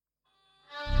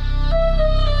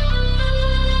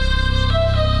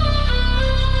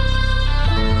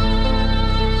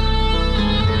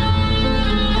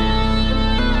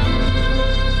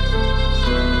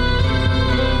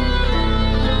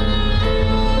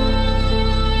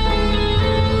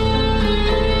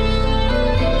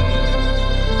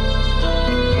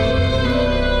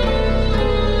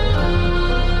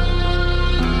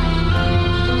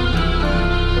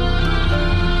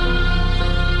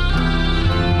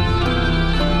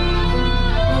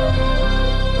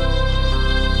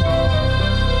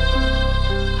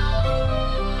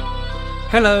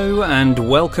Hello and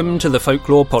welcome to the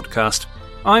Folklore Podcast.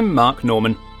 I'm Mark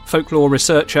Norman, folklore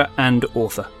researcher and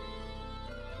author.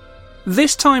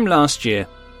 This time last year,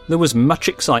 there was much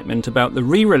excitement about the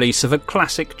re-release of a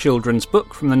classic children's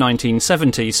book from the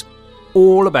 1970s,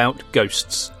 all about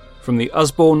ghosts, from the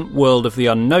Usborne World of the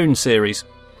Unknown series.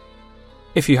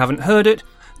 If you haven't heard it,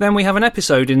 then we have an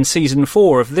episode in Season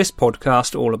 4 of this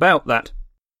podcast all about that.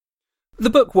 The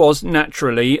book was,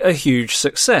 naturally, a huge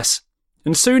success,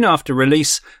 and soon after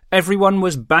release, everyone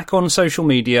was back on social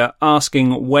media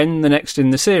asking when the next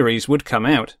in the series would come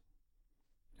out.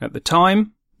 At the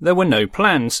time, there were no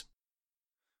plans.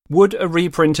 Would a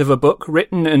reprint of a book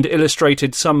written and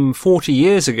illustrated some 40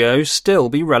 years ago still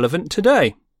be relevant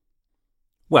today?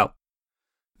 Well,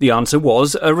 the answer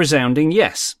was a resounding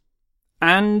yes.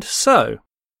 And so,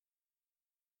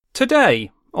 today,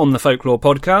 on the Folklore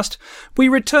Podcast, we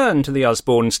return to the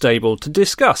Usborne stable to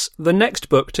discuss the next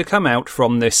book to come out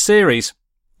from this series,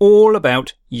 all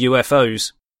about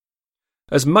UFOs.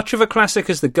 As much of a classic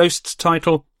as the Ghosts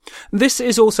title, this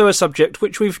is also a subject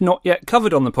which we've not yet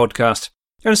covered on the podcast,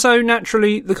 and so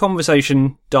naturally the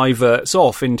conversation diverts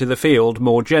off into the field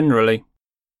more generally.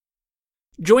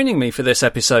 Joining me for this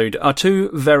episode are two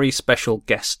very special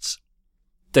guests.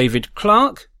 David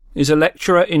Clarke is a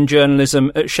lecturer in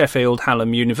journalism at Sheffield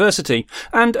Hallam University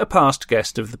and a past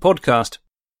guest of the podcast.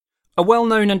 A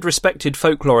well-known and respected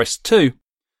folklorist too,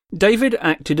 David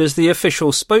acted as the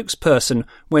official spokesperson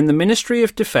when the Ministry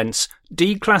of Defence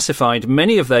declassified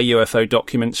many of their UFO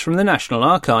documents from the National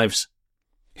Archives.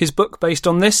 His book based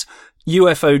on this,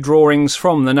 UFO Drawings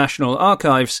from the National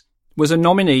Archives, was a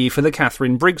nominee for the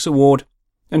Catherine Briggs Award,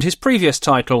 and his previous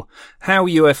title, How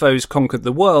UFOs Conquered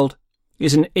the World,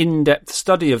 is an in-depth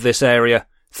study of this area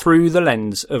through the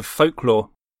lens of folklore.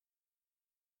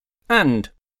 And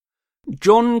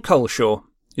John Culshaw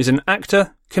is an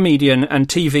actor, comedian and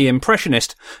TV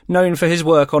impressionist known for his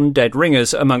work on Dead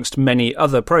Ringers amongst many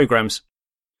other programmes.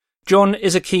 John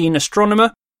is a keen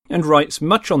astronomer and writes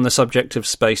much on the subject of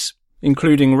space,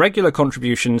 including regular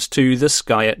contributions to The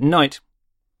Sky at Night.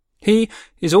 He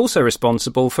is also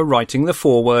responsible for writing the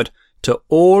foreword to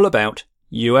All About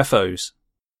UFOs.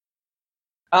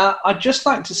 I'd just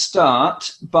like to start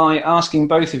by asking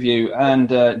both of you,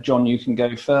 and John, you can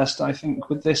go first, I think,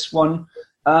 with this one,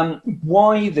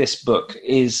 why this book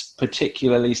is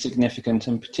particularly significant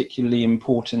and particularly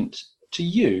important to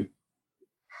you.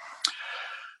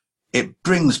 It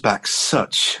brings back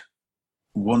such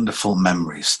wonderful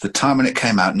memories. The time when it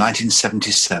came out,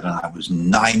 1977, I was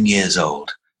 9 years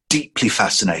old, deeply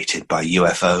fascinated by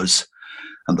UFOs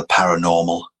and the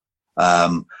paranormal.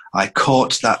 I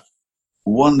caught that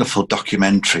wonderful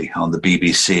documentary on the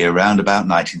BBC around about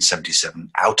 1977,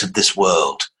 Out of This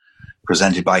World,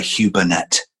 presented by Hugh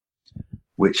Burnett,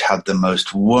 which had the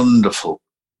most wonderful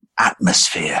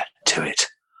atmosphere to it,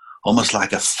 almost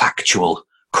like a factual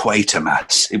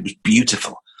Quatermass. It was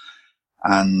beautiful.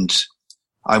 And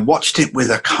I watched it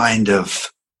with a kind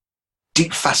of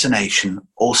deep fascination,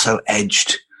 also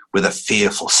edged with a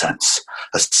fearful sense,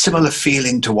 a similar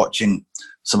feeling to watching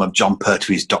some of John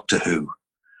Pertwee's Doctor Who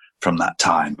from that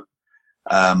time.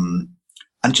 And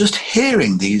just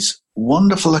hearing these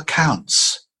wonderful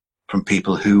accounts from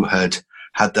people who had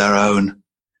had their own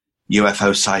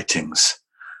UFO sightings.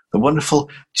 The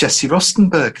wonderful Jessie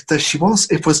Rostenberg, there she was.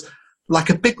 It was like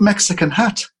a big Mexican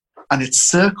hat, and it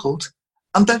circled,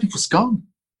 and then it was gone.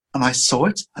 And I saw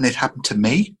it, and it happened to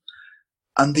me.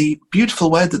 And the beautiful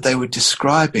way that they were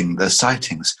describing their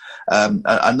sightings.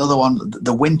 Another one,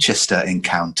 the Winchester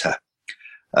encounter.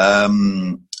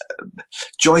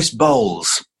 Joyce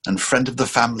Bowles and friend of the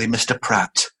family, Mr.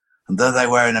 Pratt, and there they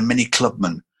were in a Mini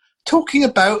Clubman, talking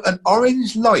about an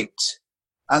orange light.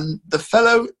 And the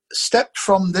fellow stepped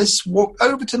from this, walked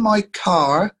over to my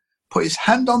car, put his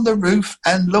hand on the roof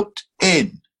and looked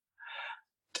in.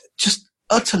 Just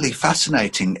utterly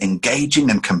fascinating, engaging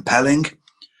and compelling.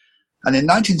 And in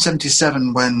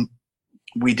 1977, when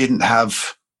we didn't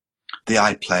have the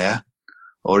iPlayer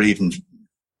or even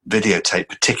videotape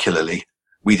particularly,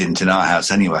 we didn't in our house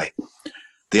anyway,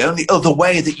 the only other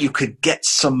way that you could get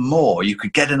some more, you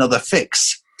could get another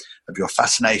fix of your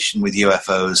fascination with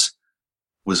UFOs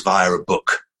was via a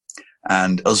book.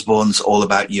 And Usborne's All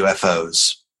About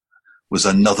UFOs was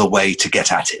another way to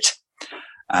get at it.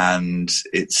 And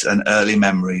it's an early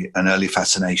memory, an early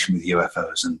fascination with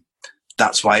UFOs. And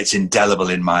that's why it's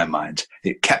indelible in my mind.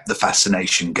 It kept the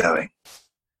fascination going.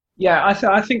 Yeah,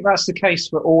 I think that's the case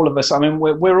for all of us. I mean,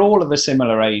 we're all of a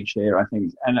similar age here, I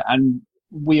think, and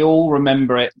we all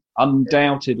remember it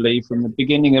undoubtedly from the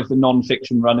beginning of the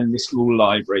non-fiction run in the school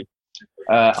library.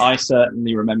 I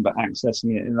certainly remember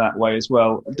accessing it in that way as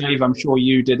well. Dave, I'm sure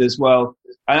you did as well.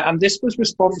 And this was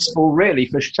responsible, really,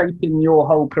 for shaping your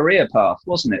whole career path,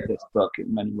 wasn't it, this book,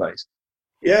 in many ways?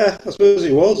 Yeah, I suppose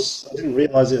it was. I didn't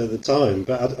realise it at the time,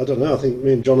 but I don't know. I think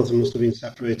me and Jonathan must have been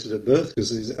separated at birth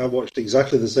because I watched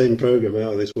exactly the same programme,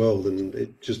 Out of This World, and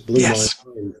it just blew my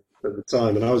mind at the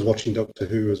time. And I was watching Doctor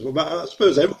Who as well. But I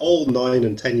suppose all 9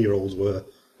 and 10-year-olds were.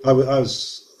 I think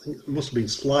I must have been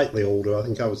slightly older. I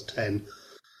think I was 10.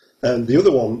 And the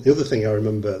other thing I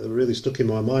remember that really stuck in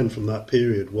my mind from that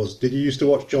period was, did you used to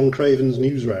watch John Craven's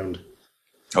Newsround?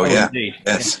 Oh, yeah. Indeed.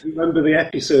 Yes. You remember the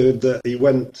episode that he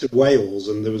went to Wales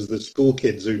and there was the school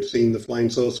kids who'd seen the flying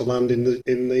saucer land in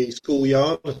the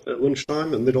schoolyard at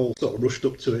lunchtime, and they'd all sort of rushed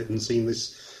up to it and seen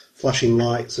this flashing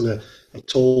lights and a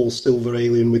tall silver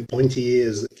alien with pointy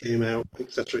ears that came out,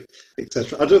 etc.,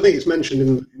 etc. I don't think it's mentioned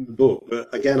in the book,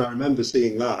 but again, I remember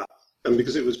seeing that, and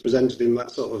because it was presented in that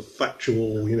sort of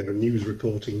factual, news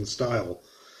reporting style.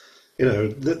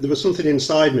 There was something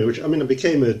inside me, which, I mean,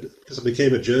 because I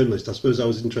became a journalist, I suppose I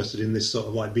was interested in this sort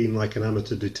of like being like an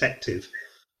amateur detective,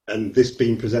 and this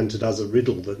being presented as a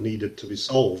riddle that needed to be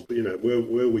solved.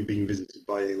 Were we being visited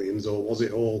by aliens, or was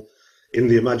it all in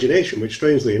the imagination, which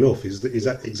strangely enough is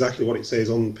exactly what it says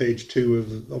on page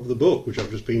 2 of the book, which I've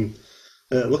just been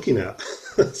looking at.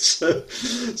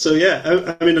 so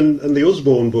yeah, I mean, and the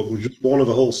Usborne book was just one of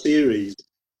a whole series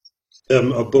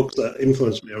of books that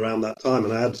influenced me around that time,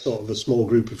 and I had sort of a small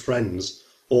group of friends,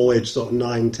 all aged sort of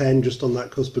 9, 10, just on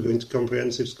that cusp of going to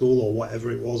comprehensive school or whatever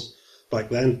it was back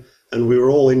then, and we were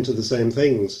all into the same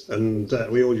things, and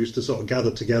we all used to sort of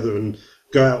gather together and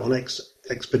go out on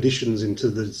expeditions into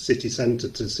the city centre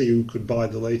to see who could buy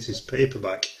the latest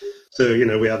paperback. So,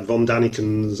 we had von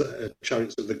Daniken's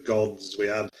Chariots of the Gods, we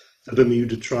had the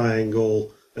Bermuda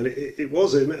Triangle, and it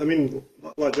was, I mean,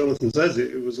 like Jonathan says,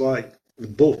 it was like the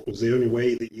book was the only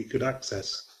way that you could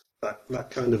access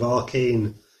that kind of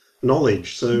arcane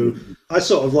knowledge. So I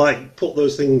sort of like put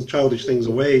those childish things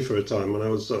away for a time when I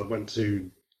was went to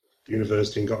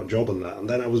university and got a job on that, and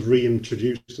then I was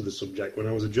reintroduced to the subject when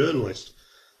I was a journalist,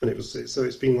 and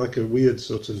it's been like a weird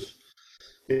sort of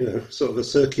sort of a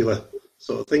circular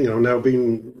sort of thing. I'm now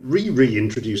being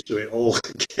reintroduced to it all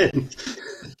again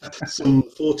some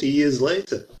 40 years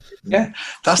later. Yeah,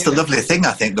 that's the lovely thing,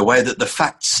 I think, the way that the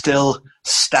facts still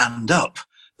stand up.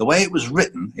 The way it was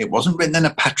written, it wasn't written in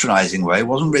a patronising way, it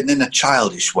wasn't written in a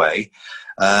childish way.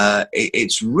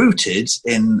 It's rooted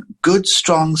in good,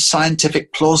 strong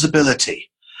scientific plausibility,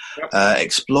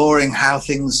 exploring how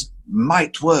things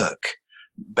might work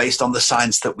based on the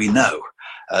science that we know.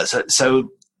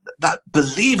 So that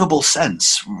believable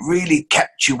sense really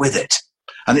kept you with it,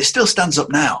 and it still stands up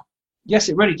now. Yes,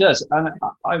 it really does. And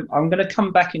I'm going to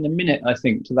come back in a minute, I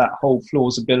think, to that whole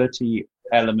plausibility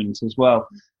element as well.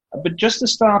 But just to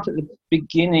start at the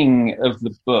beginning of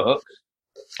the book,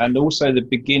 and also the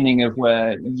beginning of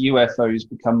where UFOs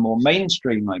become more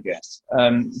mainstream, I guess.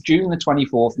 June the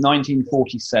 24th,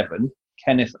 1947,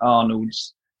 Kenneth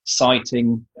Arnold's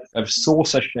sighting of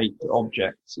saucer-shaped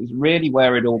objects is really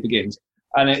where it all begins.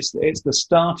 And it's the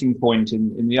starting point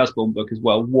in the Usborne book as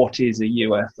well. What is a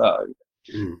UFO?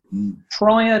 Mm.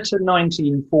 Prior to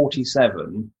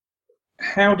 1947,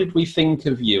 how did we think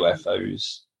of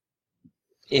UFOs,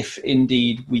 if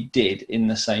indeed we did in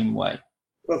the same way?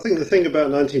 Well, I think the thing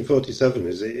about 1947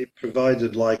 is it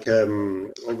provided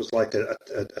almost like a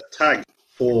tag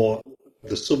for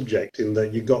the subject, in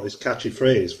that you got this catchy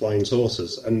phrase, flying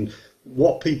saucers, and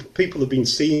what people have been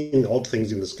seeing odd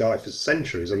things in the sky for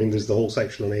centuries. I mean, there's the whole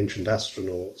section on ancient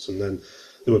astronauts, and then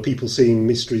there were people seeing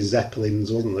mystery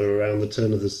zeppelins, wasn't there, around the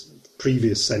turn of the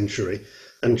previous century.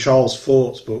 And Charles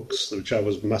Fort's books, which I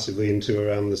was massively into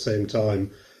around the same time,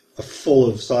 are full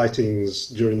of sightings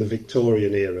during the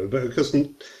Victorian era. But because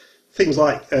things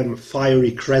like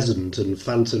Fiery Crescent and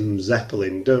Phantom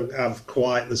Zeppelin don't have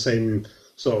quite the same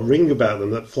sort of ring about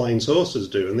them that flying saucers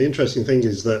do. And the interesting thing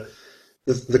is that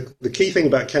the key thing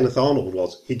about Kenneth Arnold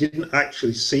was he didn't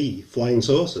actually see flying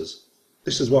saucers.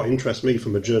 This is what interests me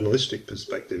from a journalistic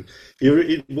perspective.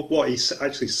 What he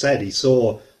actually said, he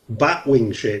saw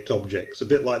bat-wing-shaped objects, a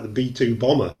bit like the B-2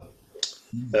 bomber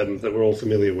that we're all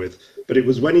familiar with. But it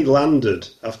was when he landed,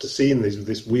 after seeing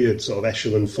this weird sort of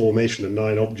echelon formation of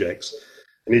 9 objects,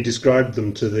 and he described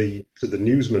them to the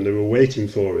newsmen who were waiting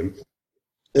for him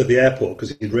at the airport,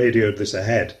 because he'd radioed this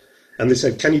ahead. And they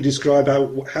said, "Can you describe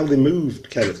how they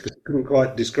moved, Kenneth?" Because he couldn't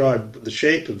quite describe the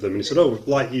shape of them. And he said, "Oh,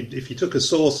 like if you took a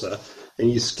saucer and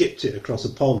you skipped it across a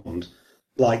pond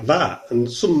like that."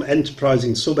 And some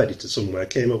enterprising sub-editor somewhere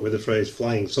came up with the phrase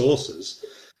 "flying saucers."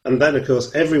 And then, of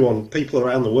course, people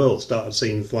around the world started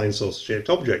seeing flying saucer-shaped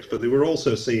objects, but they were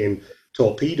also seeing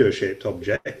torpedo-shaped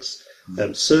objects,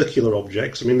 circular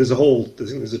objects. I mean, I think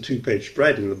there's a 2-page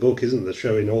spread in the book, isn't there,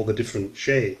 showing all the different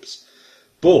shapes.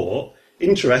 But,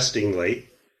 interestingly,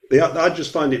 I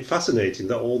just find it fascinating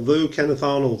that although Kenneth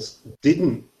Arnold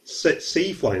didn't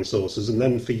see flying saucers, and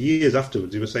then for years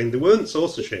afterwards he was saying they weren't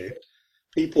saucer-shaped,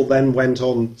 people then went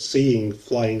on seeing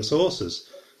flying saucers.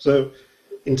 So,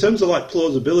 in terms of like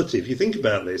plausibility, if you think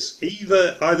about this,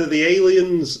 either the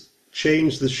aliens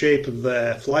changed the shape of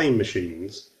their flying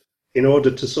machines in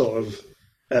order to sort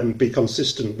of be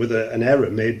consistent with an error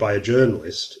made by a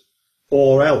journalist,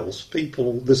 or else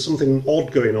there's something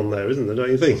odd going on there, isn't there?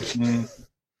 Don't you think?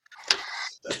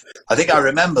 I think I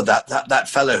remember that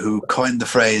fellow who coined the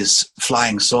phrase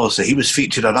 "flying saucer." He was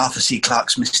featured on Arthur C.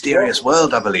 Clarke's Mysterious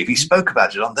World, I believe. He spoke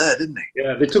about it on there, didn't he?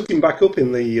 Yeah, they took him back up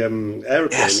in the aeroplane.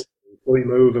 Yes. Flew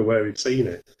him over where he'd seen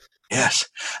it. Yes.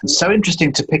 And so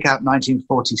interesting to pick out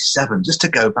 1947, just to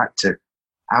go back to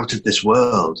Out of This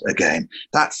World again.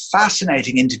 That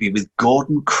fascinating interview with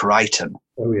Gordon Crichton.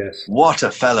 Oh, yes. What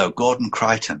a fellow, Gordon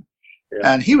Crichton.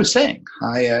 Yeah. And he was saying,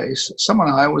 he's someone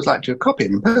I always like to copy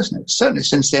and impersonate, certainly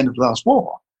since the end of the last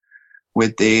war,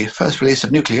 with the first release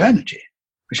of nuclear energy,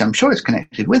 which I'm sure is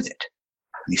connected with it.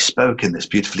 And he spoke in this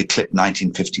beautifully clipped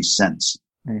 1950s sense,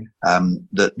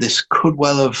 that this could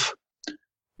well have,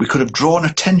 we could have drawn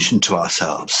attention to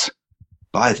ourselves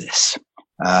by this.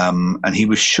 And he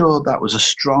was sure that was a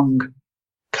strong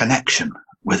connection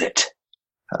with it.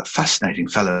 A fascinating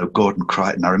fellow, Gordon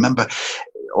Crichton. I remember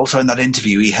also in that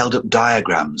interview, he held up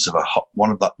diagrams of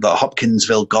one of the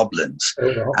Hopkinsville goblins,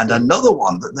 and another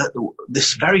one,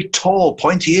 this very tall,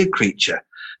 pointy-eared creature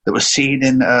that was seen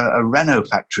in a Renault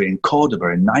factory in Cordoba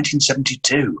in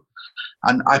 1972.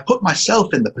 And I put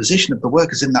myself in the position of the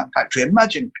workers in that factory.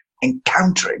 Imagine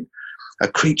encountering a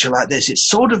creature like this. It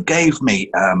sort of gave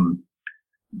me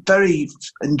very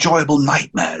enjoyable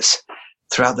nightmares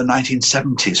throughout the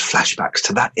 1970s, flashbacks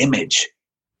to that image.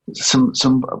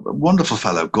 Some wonderful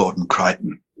fellow, Gordon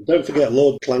Crichton. Don't forget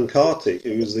Lord Clancarty,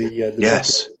 who was the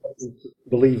yes.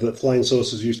 believed that flying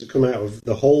saucers used to come out of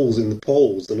the holes in the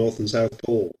poles, the North and South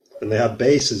Pole, and they had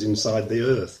bases inside the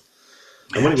Earth.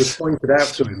 And when it was pointed out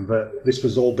to him that this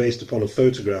was all based upon a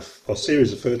photograph, or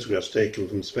series of photographs taken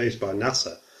from space by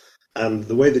NASA, and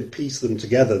the way they'd pieced them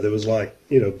together, there was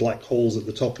black holes at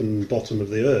the top and bottom of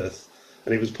the Earth,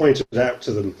 and it was pointed out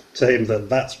to him that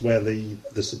that's where the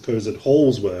supposed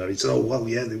holes were. He said, "Oh well,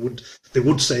 yeah, they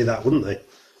would say that, wouldn't they?"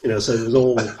 So it was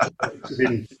all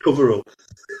in cover up.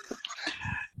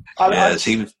 Yes,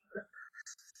 he was.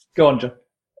 Go on, John.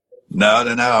 No.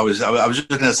 I was just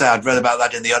going to say I'd read about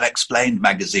that in the Unexplained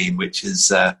magazine, which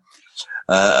is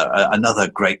another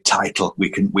great title we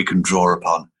can draw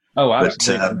upon. Oh,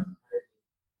 absolutely. But,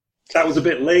 that was a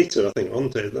bit later, I think,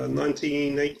 wasn't it? The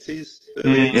 1980s?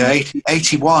 Yeah,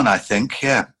 81, I think,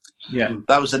 yeah. Yeah.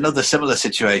 That was another similar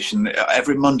situation.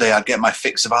 Every Monday I'd get my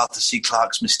fix of Arthur C.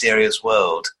 Clarke's Mysterious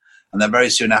World. And then very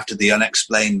soon after, the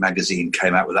Unexplained magazine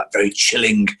came out with that very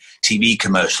chilling TV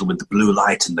commercial with the blue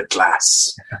light and the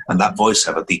glass. And that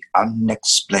voiceover, the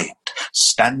unexplained,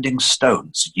 standing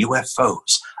stones,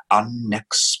 UFOs,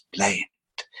 unexplained.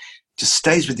 Just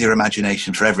stays with your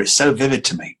imagination forever. It's so vivid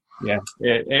to me. Yeah,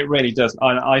 it really does.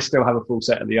 I still have a full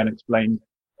set of the Unexplained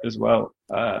as well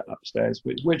upstairs,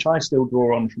 which I still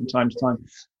draw on from time to time.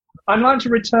 I'd like to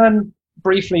return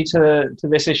briefly to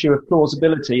this issue of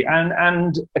plausibility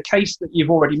and a case that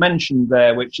you've already mentioned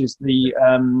there, which is the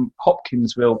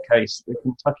Hopkinsville case, the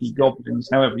Kentucky Goblins,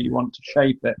 however you want to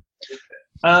shape it.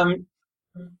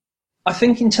 I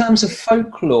think in terms of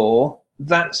folklore,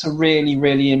 that's a really,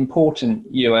 really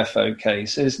important UFO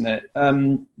case, isn't it?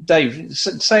 Dave,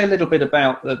 say a little bit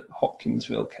about the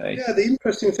Hopkinsville case. Yeah, the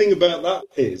interesting thing about that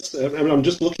is, I'm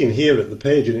just looking here at the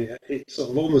page, and it sort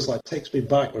of almost like takes me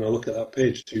back when I look at that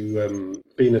page to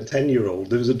being a 10-year-old.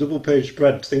 There was a double-page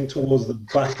spread, I think, towards the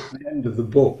back at the end of the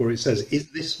book, where it says,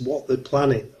 "Is this what the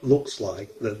planet looks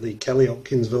like that the Kelly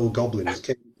Hopkinsville goblins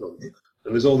came from?" And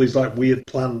there's all these like weird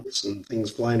plants and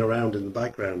things flying around in the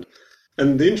background.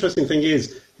 And the interesting thing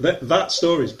is that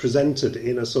story is presented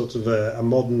in a sort of a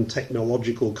modern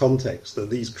technological context, that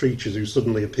these creatures who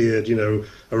suddenly appeared,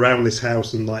 around this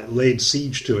house and like laid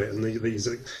siege to it, and these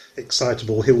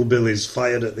excitable hillbillies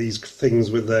fired at these things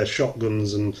with their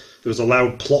shotguns, and there was a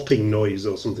loud plopping noise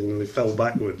or something, and they fell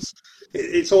backwards.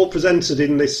 It's all presented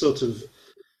in this sort of.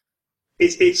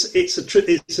 It's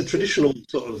a traditional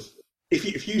sort of.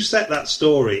 If you set that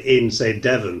story in, say,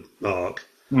 Devon, Mark,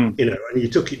 and you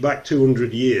took it back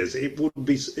 200 years, it would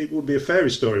be a fairy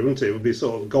story, wouldn't it? It would be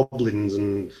sort of goblins,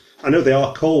 and I know they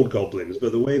are called goblins,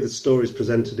 but the way the story is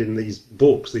presented in these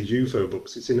books, these UFO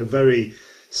books, it's in a very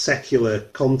secular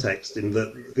context, in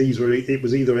that it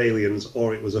was either aliens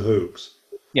or it was a hoax.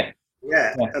 Yeah.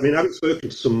 Yeah. I mean, I've spoken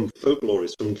to some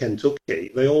folklorists from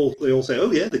Kentucky. They all say,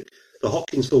 oh yeah, the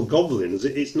Hopkinsville goblins.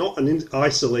 It's not an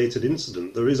isolated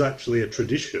incident. There is actually a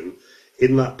tradition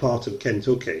in that part of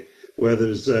Kentucky where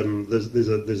there's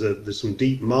some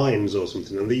deep mines or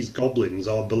something, and these goblins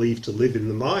are believed to live in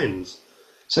the mines.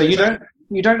 So you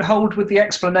don't hold with the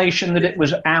explanation that it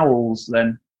was owls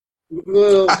then?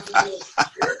 Well,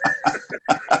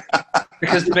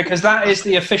 because that is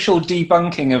the official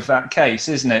debunking of that case,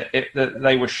 isn't it? That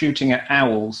they were shooting at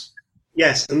owls.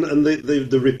 yes, and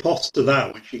the riposte to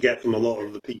that, which you get from a lot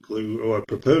of the people who are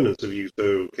proponents of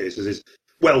UFO cases, is,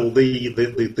 well,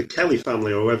 the Kelly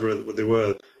family or whoever they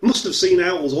were must have seen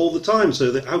owls all the time,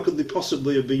 so how could they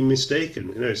possibly have been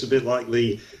mistaken? It's a bit like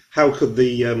how could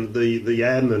the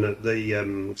airmen at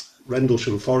the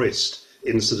Rendlesham Forest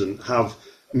incident have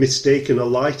mistaken a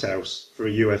lighthouse for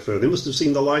a UFO? They must have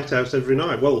seen the lighthouse every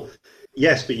night. Well,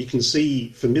 yes, but you can see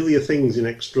familiar things in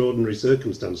extraordinary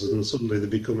circumstances, and suddenly they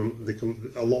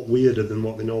become a lot weirder than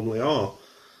what they normally are.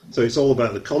 So it's all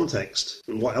about the context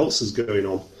and what else is going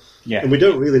on. Yeah. And we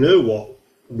don't really know what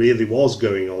really was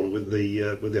going on with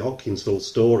the Hopkinsville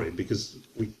story, because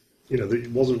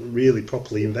it wasn't really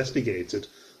properly investigated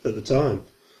at the time.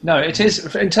 No, it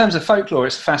is, in terms of folklore,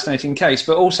 it's a fascinating case,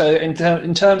 but also in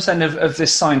terms then of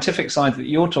this scientific side that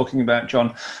you're talking about,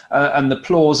 John, and the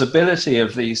plausibility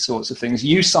of these sorts of things.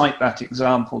 You cite that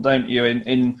example, don't you,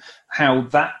 in how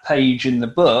that page in the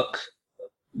book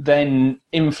then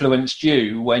influenced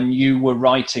you when you were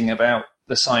writing about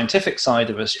the scientific side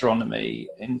of astronomy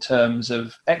in terms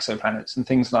of exoplanets and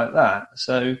things like that.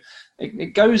 So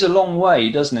it goes a long way,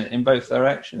 doesn't it, in both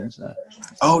directions?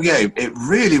 Oh yeah, it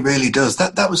really, really does.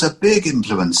 That was a big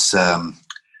influence, and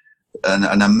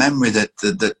a memory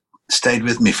that stayed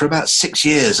with me for about 6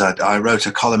 years. I wrote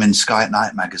a column in Sky at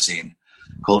Night magazine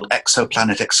called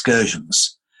Exoplanet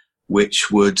Excursions, which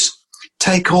would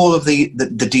take all of the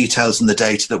details and the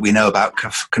data that we know about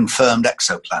confirmed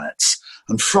exoplanets,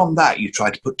 and from that you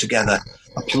try to put together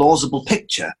a plausible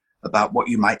picture about what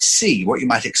you might see, what you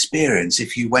might experience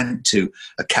if you went to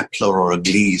a Kepler or a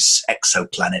Gliese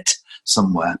exoplanet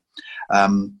somewhere.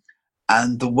 And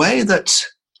the way that,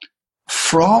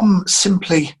 from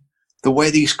simply the way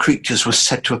these creatures were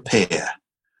said to appear,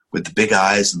 with the big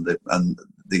eyes and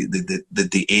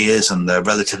the ears and the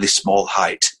relatively small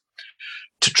height,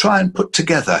 to try and put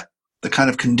together the kind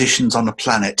of conditions on a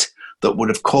planet that would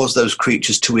have caused those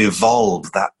creatures to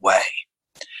evolve that way.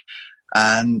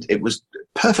 And it was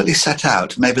perfectly set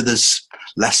out. Maybe there's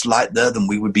less light there than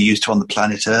we would be used to on the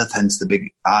planet Earth, hence the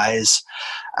big eyes,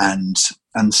 and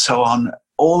so on.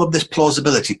 All of this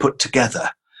plausibility put together,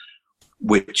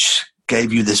 which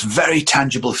gave you this very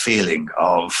tangible feeling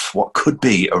of what could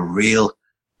be a real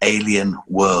alien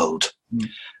world.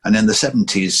 And in the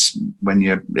 70s, when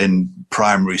you're in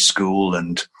primary school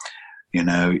and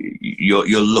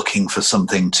you're looking for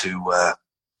something to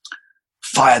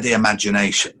fire the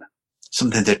imagination,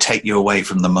 something to take you away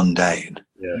from the mundane.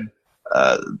 Yeah.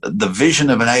 The vision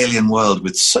of an alien world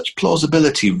with such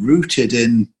plausibility rooted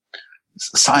in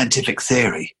scientific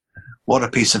theory. What a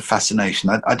piece of fascination.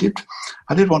 I did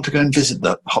want to go and visit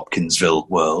the Hopkinsville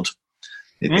world.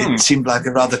 It seemed like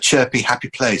a rather chirpy, happy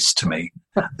place to me.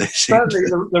 Certainly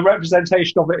the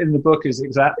representation of it in the book is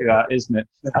exactly that, isn't it?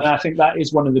 And I think that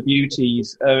is one of the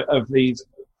beauties of these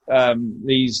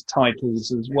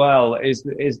titles as well, is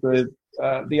the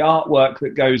artwork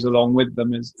that goes along with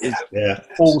them is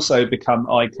also become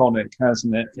iconic,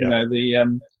 hasn't it? Yeah.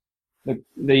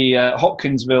 The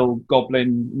Hopkinsville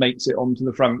goblin makes it onto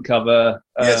the front cover.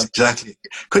 Yes, exactly.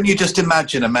 Couldn't you just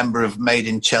imagine a member of Made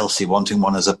in Chelsea wanting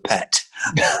one as a pet?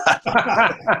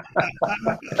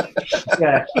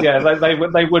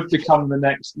 They would become the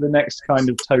next kind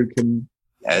of token.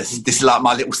 Yes, this is like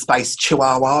my little space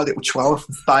chihuahua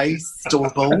from space,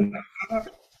 adorable.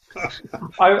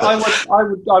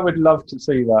 I would love to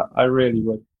see that. I really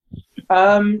would.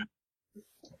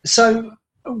 So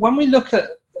when we look at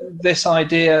this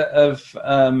idea of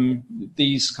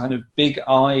these kind of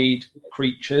big-eyed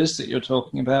creatures that you're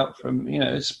talking about,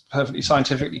 it's perfectly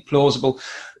scientifically plausible.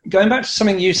 Going back to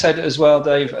something you said as well,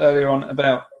 Dave, earlier on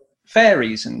about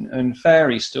fairies and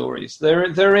fairy stories,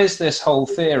 there is this whole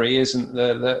theory, isn't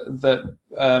there, that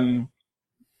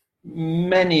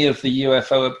many of the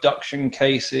UFO abduction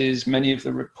cases, many of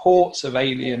the reports of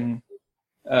alien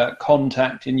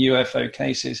contact in UFO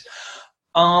cases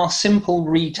are simple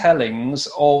retellings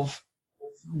of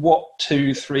what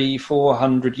 200, 300,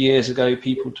 400 years ago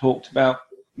people talked about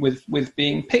with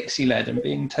being pixie-led and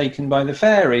being taken by the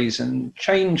fairies and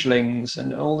changelings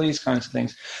and all these kinds of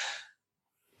things.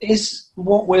 Is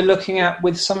what we're looking at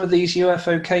with some of these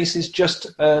UFO cases just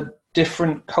a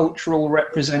different cultural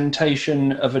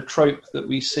representation of a trope that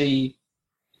we see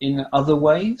in other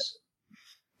ways?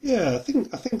 Yeah, I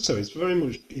think so.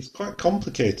 It's quite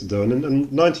complicated though. And in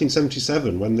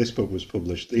 1977, when this book was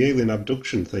published, the alien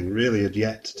abduction thing really had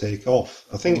yet to take off.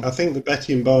 I think the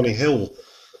Betty and Barney Hill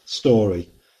story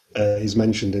is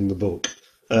mentioned in the book,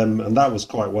 and that was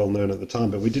quite well known at the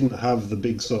time. But we didn't have the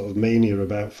big sort of mania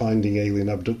about finding alien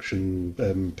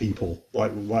abduction people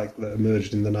like that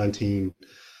emerged in the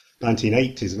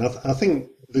 1980s. And I think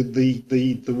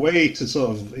the way to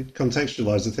sort of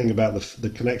contextualise the thing about the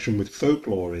connection with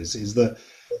folklore is that,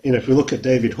 you know, if we look at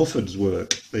David Hufford's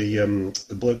work, the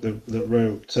bloke that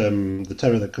wrote The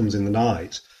Terror That Comes in the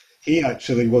Night, he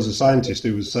actually was a scientist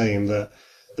who was saying that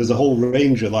there's a whole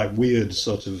range of like weird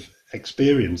sort of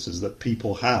experiences that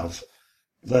people have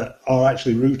that are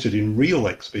actually rooted in real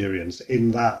experience,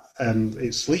 in that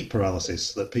it's sleep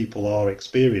paralysis that people are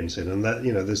experiencing, and that,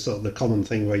 you know, there's sort of the common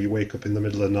thing where you wake up in the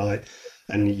middle of the night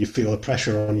and you feel a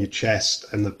pressure on your chest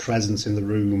and the presence in the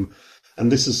room.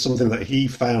 And this is something that he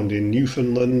found in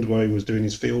Newfoundland where he was doing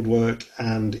his field work,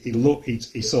 and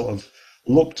he sort of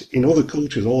looked in other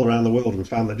cultures all around the world and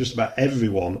found that just about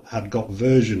everyone had got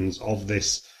versions of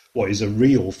this, what is a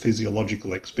real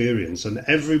physiological experience, and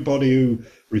everybody who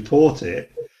reported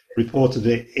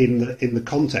it in the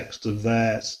context of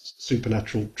their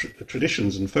supernatural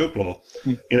traditions and folklore.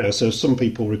 You know, so some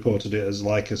people reported it as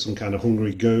like some kind of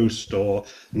hungry ghost or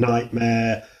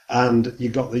nightmare, and you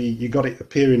got it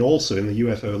appearing also in the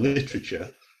UFO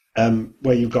literature,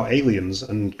 where you've got aliens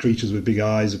and creatures with big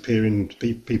eyes appearing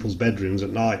in people's bedrooms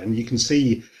at night, and you can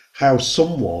see how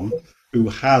someone who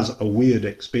has a weird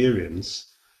experience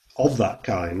of that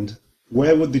kind,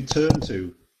 where would they turn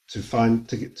to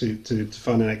find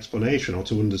an explanation or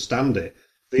to understand it?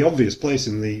 The obvious place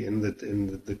in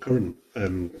the current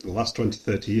the last 20,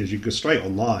 30 years, you'd go straight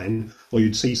online, or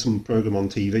you'd see some program on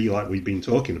TV like we've been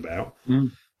talking about.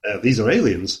 These are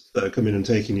aliens that are coming and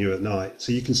taking you at night.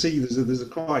 So you can see there's a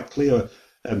quite clear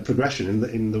progression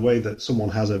in the way that someone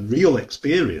has a real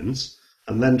experience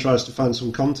and then tries to find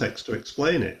some context to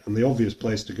explain it. And the obvious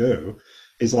place to go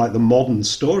is like the modern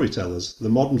storytellers, the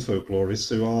modern folklorists,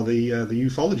 who are the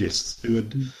ufologists, who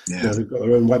had, you know, they've got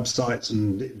their own websites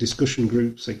and discussion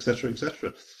groups, etc.,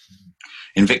 etc.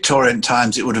 In Victorian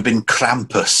times, it would have been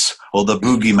Krampus or the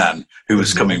boogeyman who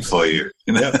was coming for you.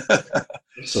 You know? Yeah,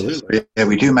 absolutely. Yeah,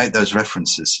 we do make those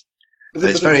references.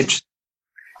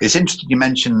 It's interesting you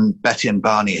mentioned Betty and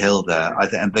Barney Hill there. I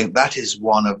think that is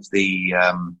one of the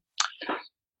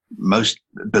most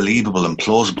believable and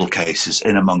plausible cases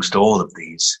in amongst all of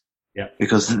these,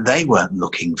 because they weren't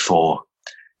looking for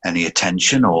any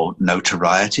attention or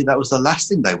notoriety. That was the last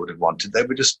thing they would have wanted. They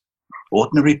were just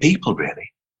ordinary people, really.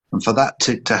 And for that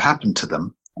to happen to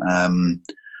them, and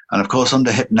of course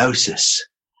under hypnosis,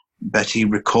 Betty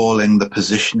recalling the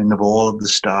positioning of all of the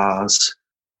stars,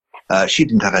 she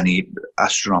didn't have any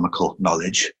astronomical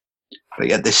knowledge, but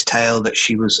yet this tale that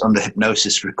she was under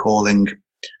hypnosis recalling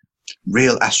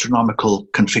real astronomical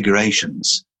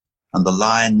configurations, and the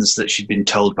lines that she'd been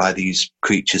told by these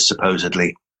creatures,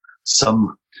 supposedly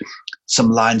some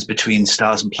lines between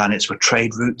stars and planets were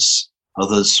trade routes,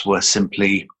 others were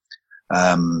simply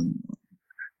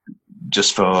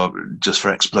just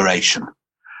for exploration,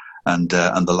 and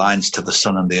the lines to the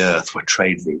sun and the earth were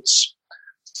trade routes,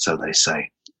 so they say.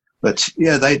 But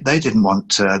yeah, they didn't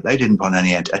want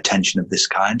any attention of this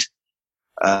kind.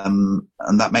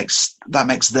 And that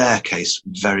makes their case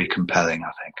very compelling,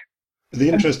 I think. The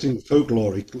interesting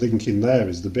folkloric link in there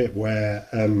is the bit where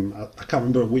I can't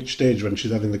remember at which stage, when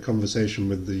she's having the conversation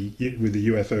with the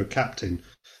UFO captain,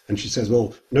 and she says,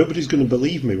 "Well, nobody's going to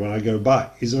believe me when I go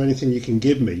back. Is there anything you can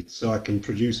give me so I can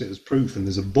produce it as proof?" And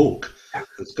there's a book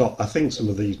that's got, I think, some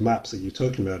of these maps that you're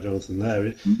talking about, Jonathan.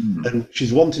 There, and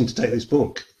she's wanting to take this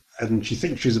book. And she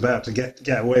thinks she's about to get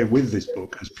away with this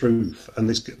book as proof. And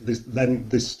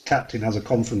this captain has a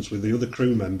conference with the other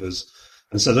crew members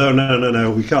and says, "Oh,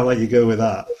 no, we can't let you go with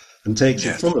that," and takes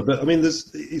it from her. But I mean,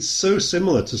 it's so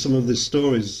similar to some of the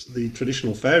stories, the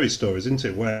traditional fairy stories, isn't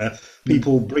it? Where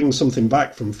people bring something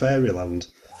back from fairyland,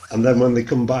 and then when they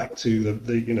come back to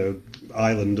the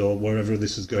island or wherever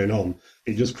this is going on,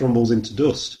 it just crumbles into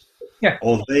dust. Yeah.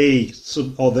 Or they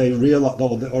realize,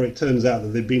 or it turns out that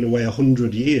they've been away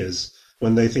 100 years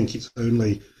when they think it's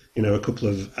only a couple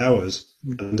of hours,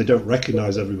 and they don't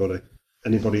recognise everybody.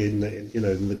 anybody in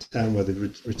the town where they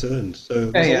returned.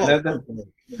 So there's a lot.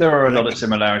 There are a lot of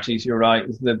similarities. You're right.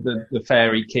 The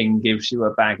fairy king gives you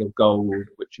a bag of gold,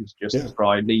 which is just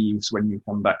dry leaves when you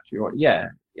come back to your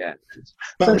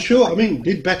But I'm sure. I mean,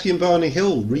 did Betty and Barney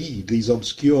Hill read these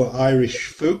obscure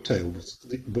Irish folktales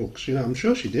books? I'm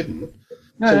sure she didn't.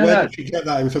 Where did she get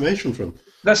that information from?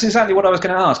 That's exactly what I was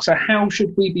going to ask. So how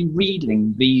should we be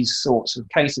reading these sorts of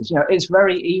cases? It's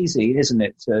very easy, isn't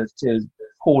it, to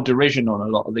pour derision on a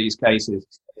lot of these cases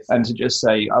and to just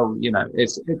say,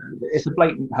 it's a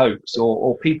blatant hoax,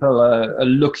 or people are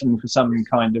looking for some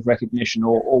kind of recognition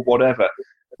or whatever.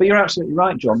 But you're absolutely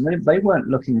right, John. They weren't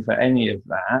looking for any of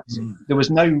that. There was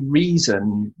no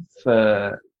reason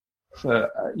for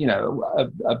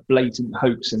a blatant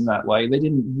hoax in that way. They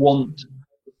didn't want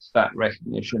that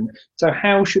recognition. So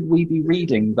how should we be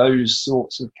reading those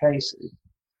sorts of cases?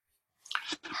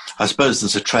 I suppose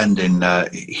there's a trend in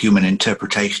human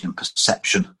interpretation and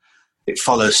perception. It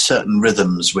follows certain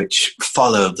rhythms which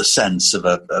follow the sense of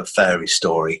a fairy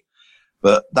story,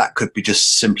 but that could be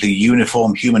just simply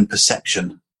uniform human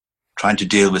perception trying to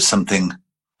deal with something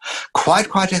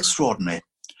quite extraordinary.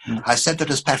 I said that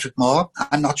as Patrick Moore.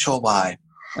 I'm not sure why.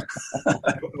 I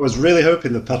was really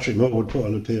hoping that Patrick Moore would put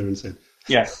an appearance in.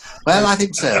 Yeah. Well, I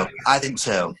think so.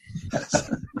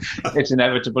 It's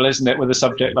inevitable, isn't it, with a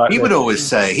subject like this? He would always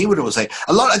say,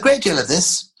 a great deal of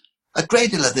this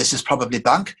is probably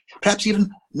bunk, perhaps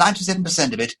even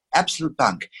 97% of it, absolute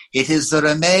bunk. It is the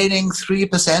remaining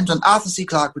 3%, and Arthur C.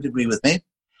 Clarke would agree with me,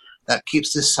 that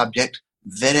keeps this subject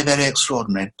very, very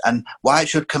extraordinary, and why it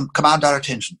should command our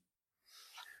attention.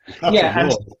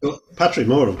 Patrick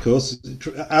Moore, of course,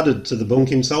 added to the bunk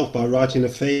himself by writing a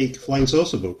fake flying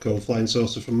saucer book called Flying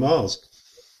Saucer from Mars.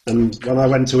 And when I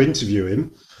went to interview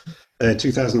him,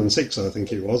 2006, I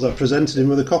think it was, I presented him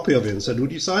with a copy of it and said,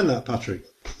 "Would you sign that, Patrick?"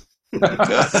 He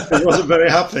wasn't very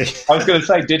happy. I was going to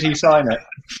say, did he sign it?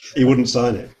 He wouldn't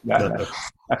sign it. No,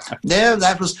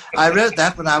 I wrote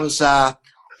that when I was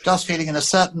just feeling in a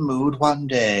certain mood one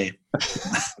day.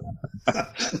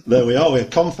 There we are, we're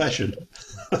confession.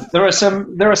 There are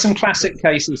some classic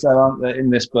cases, though, aren't there, in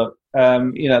this book?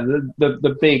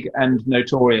 The big and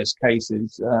notorious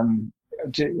cases.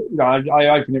 I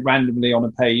open it randomly on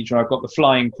a page, and I've got the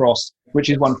Flying Cross, which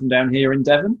is one from down here in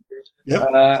Devon,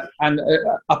 and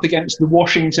up against the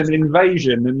Washington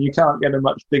invasion, and you can't get a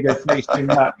much bigger case than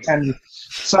that. And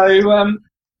so,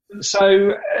 have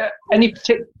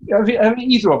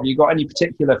either of you got any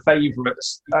particular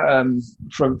favourites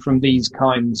from these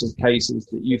kinds of cases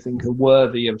that you think are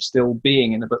worthy of still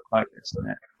being in a book like this?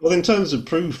 Isn't it? Well, in terms of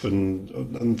proof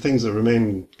and things that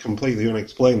remain completely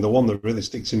unexplained, the one that really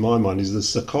sticks in my mind is the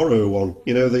Socorro one.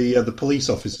 The police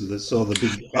officer that saw the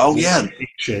big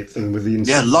shaped thing with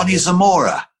the Lonnie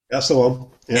Zamora. That's the one.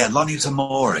 Yeah, Lonnie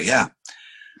Zamora. Yeah.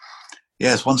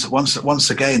 Yes, once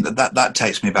again, that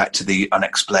takes me back to the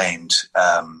Unexplained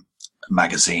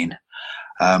magazine.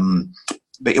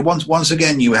 But once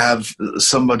again, you have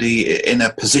somebody in a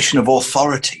position of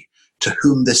authority to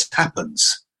whom this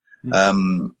happens.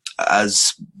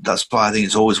 As that's why I think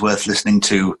it's always worth listening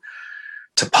to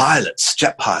pilots,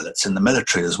 jet pilots in the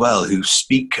military as well, who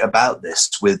speak about this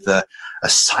with a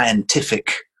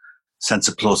scientific sense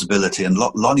of plausibility. And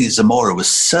Lonnie Zamora was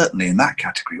certainly in that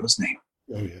category, wasn't he?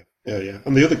 Oh, yeah. Yeah.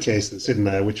 And the other case that's in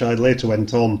there, which I later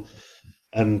went on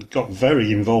and got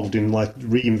very involved in,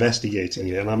 reinvestigating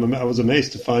it, and I was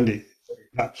amazed to find it.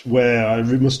 That's where I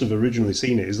must have originally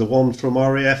seen it. Is the one from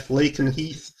RAF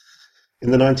Lakenheath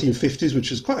in the 1950s,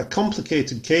 which is quite a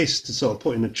complicated case to sort of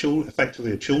put in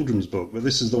effectively a children's book. But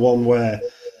this is the one where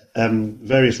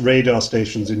various radar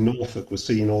stations in Norfolk were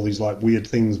seeing all these weird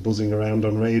things buzzing around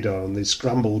on radar, and they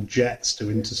scrambled jets to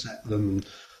intercept them and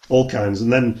all kinds.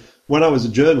 And then when I was a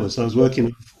journalist, I was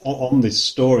working on this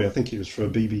story. I think it was for a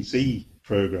BBC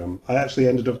programme. I actually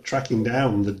ended up tracking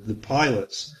down the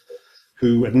pilots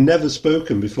who had never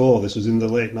spoken before. This was in the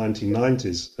late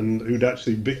 1990s, and who'd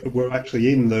were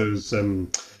actually in those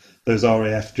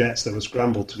RAF jets that were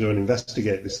scrambled to go and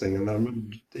investigate this thing. And I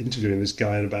remember interviewing this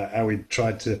guy about how he'd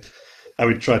tried to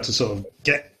sort of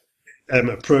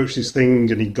approach this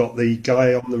thing, and he got the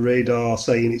guy on the radar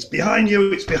saying, "It's behind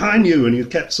you, it's behind you," and he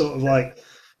kept sort of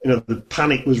the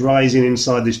panic was rising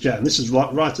inside this jet. And this is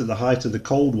right at the height of the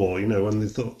Cold War, when they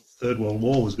thought the Third World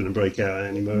War was going to break out at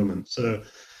any moment. So,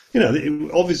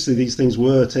 obviously these things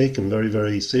were taken very,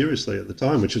 very seriously at the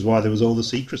time, which is why there was all the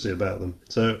secrecy about them.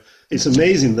 So it's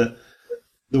amazing that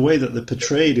the way that they're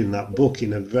portrayed in that book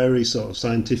in a very sort of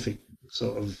scientific,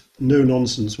 sort of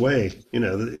no-nonsense way,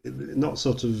 not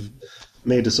sort of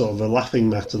made a sort of a laughing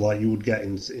matter like you would get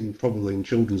in probably in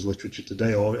children's literature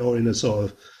today, or in a sort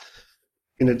of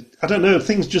I don't know,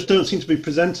 things just don't seem to be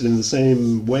presented in the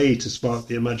same way to spark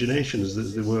the imagination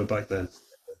as they were back then.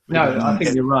 No, I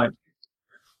think you're right.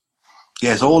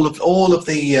 Yes, all of the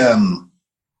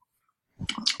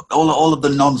all of the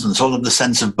nonsense, all of the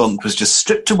sense of bunk was just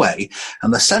stripped away,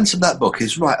 and the sense of that book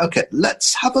is right. Okay,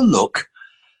 let's have a look.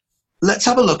 Let's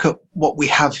have a look at what we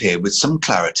have here with some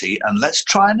clarity, and let's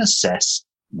try and assess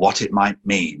what it might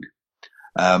mean.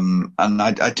 And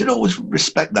I did always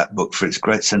respect that book for its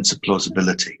great sense of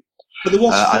plausibility. But there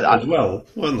was fun as well,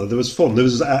 wasn't there? There was fun. There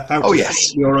was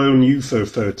your own UFO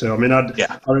photo. I mean, I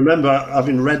remember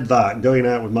having read that, going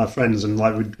out with my friends, and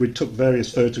like we took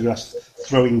various photographs,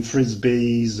 throwing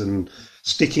frisbees and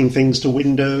sticking things to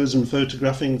windows and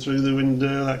photographing through the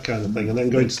window, that kind of thing, and then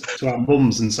going to our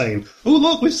mums and saying, "Oh,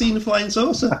 look, we've seen a flying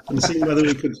saucer," and seeing whether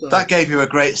we could. That gave you a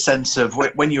great sense of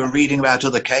when you were reading about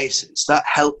other cases. That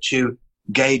helped you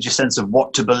gauge a sense of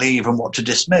what to believe and what to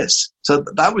dismiss. So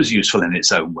that was useful in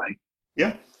its own way.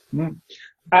 Yeah. Mm.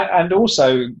 And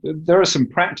also, there are some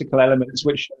practical elements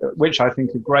which I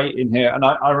think are great in here. And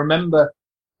I remember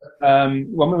when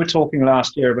we were talking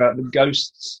last year about the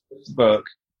Ghosts book,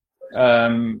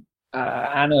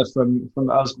 Anna from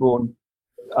Usborne,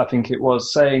 I think it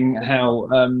was, saying how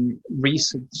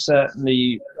Reese had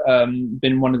certainly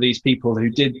been one of these people who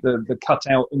did the cut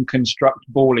out and construct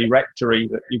Borley rectory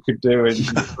that you could do in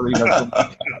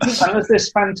and there's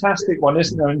this fantastic one,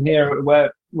 isn't there, in here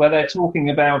where they're talking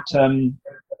about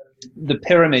the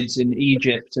pyramids in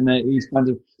Egypt and these kinds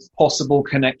of possible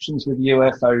connections with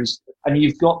UFOs, and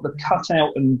you've got the cut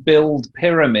out and build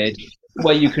pyramid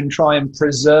where you can try and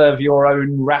preserve your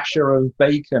own rasher of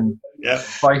bacon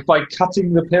by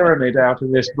cutting the pyramid out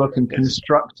of this book and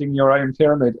constructing your own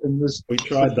pyramid. And there's we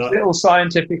tried that little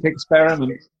scientific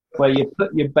experiment where you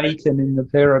put your bacon in the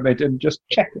pyramid and just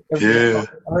check it. Yeah.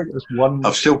 I think it was wonderful.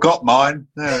 I've still got mine.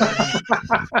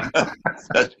 Yeah.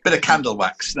 A bit of candle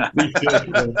wax.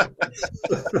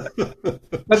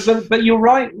 But you're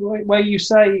right where you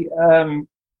say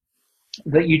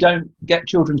that you don't get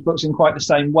children's books in quite the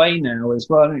same way now as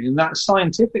well. And that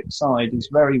scientific side is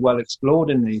very well explored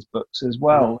in these books as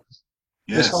well.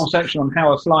 Yes. This whole section on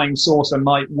how a flying saucer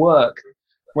might work,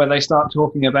 where they start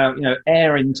talking about,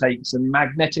 air intakes and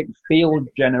magnetic field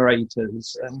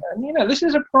generators. And this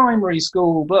is a primary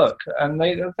school book, and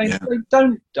they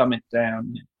don't dumb it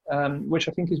down, which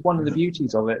I think is one of the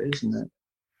beauties of it, isn't it?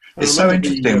 It's so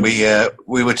interesting.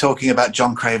 We were talking about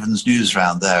John Craven's news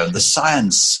round there, and the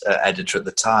science editor at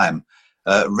the time,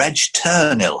 Reg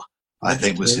Turnill, I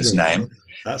think was his name.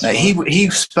 He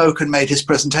spoke and made his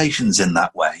presentations in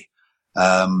that way,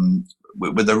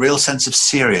 with a real sense of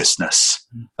seriousness,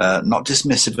 not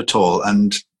dismissive at all.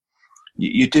 And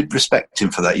you did respect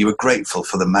him for that. You were grateful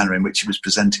for the manner in which he was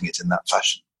presenting it in that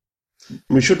fashion.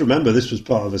 We should remember this was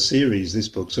part of a series, this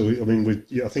book. So,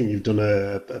 I think you've done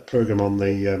a program on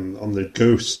the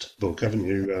Ghost book, haven't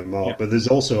you, Mark? Yeah. But there's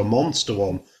also a monster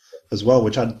one as well,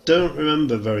 which I don't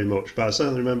remember very much, but I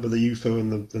certainly remember the UFO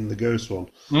and the Ghost one.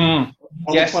 Mm.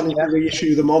 Yes, planning to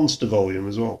reissue the monster volume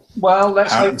as well. Well,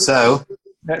 let's hope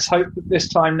that this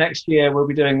time next year we'll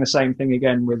be doing the same thing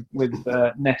again with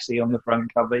Nessie on the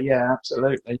front cover. Yeah,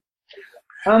 absolutely.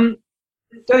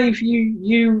 Dave,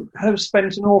 you have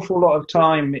spent an awful lot of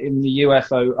time in the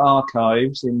UFO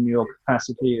archives in your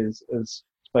capacity as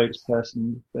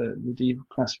spokesperson for the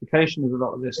declassification of a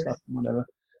lot of this stuff and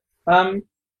whatever.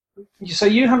 So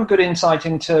you have a good insight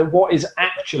into what is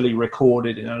actually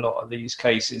recorded in a lot of these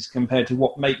cases compared to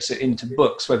what makes it into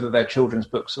books, whether they're children's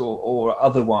books or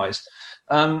otherwise.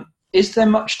 Is there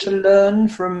much to learn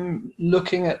from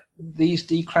looking at these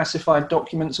declassified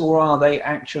documents, or are they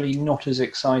actually not as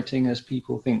exciting as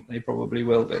people think they probably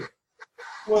will be?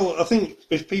 Well, I think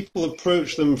if people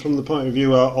approach them from the point of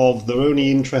view of they're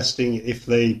only interesting if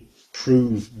they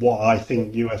prove what I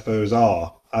think UFOs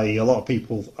are, i.e. a lot of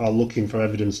people are looking for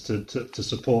evidence to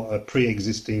support a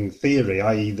pre-existing theory,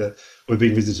 i.e. that we're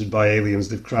being visited by aliens,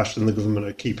 they've crashed and the government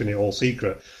are keeping it all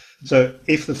secret. So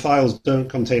if the files don't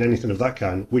contain anything of that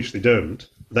kind, which they don't,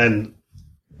 then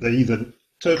they're either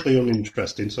totally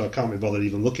uninteresting, so I can't be bothered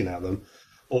even looking at them,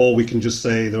 or we can just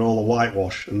say they're all a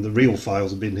whitewash and the real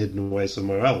files have been hidden away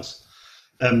somewhere else.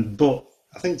 But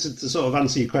I think to sort of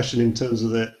answer your question in terms of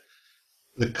the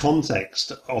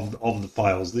context of the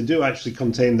files, they do actually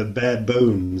contain the bare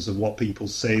bones of what people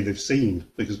say they've seen,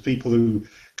 because people who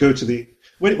go to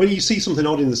when you see something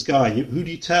odd in the sky, who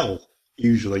do you tell?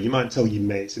 Usually, you might tell your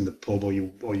mates in the pub or your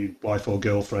wife or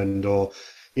girlfriend, or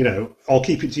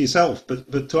keep it to yourself.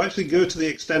 But to actually go to the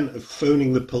extent of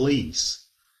phoning the police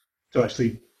to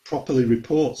actually properly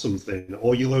report something,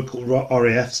 or your local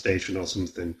RAF station or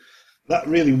something, that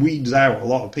really weeds out a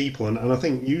lot of people. And I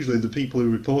think usually the people who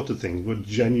reported things were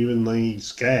genuinely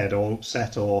scared or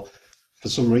upset, or for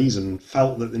some reason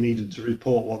felt that they needed to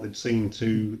report what they'd seen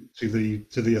to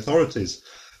the authorities.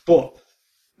 But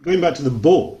going back to the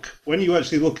book, when you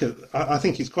actually look at, I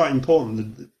think it's quite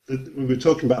important that we were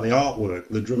talking about the artwork,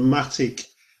 the dramatic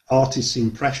artist's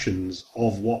impressions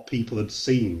of what people had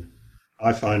seen.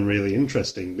 I find really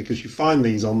interesting, because you find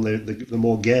these on the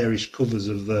more garish covers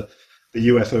of the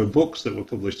UFO books that were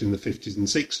published in the 50s and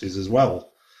 60s as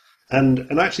well. And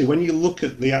actually, when you look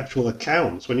at the actual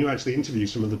accounts, when you actually interview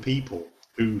some of the people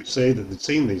who say that they'd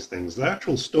seen these things, the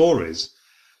actual stories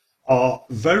are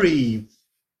very,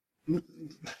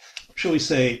 shall we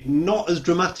say, not as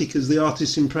dramatic as the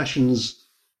artist's impressions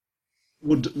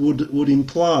would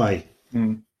imply.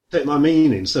 Take my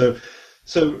meaning. So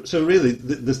really,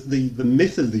 the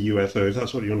myth of the UFO, if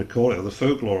that's what you want to call it, or the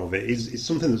folklore of it, is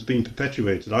something that's been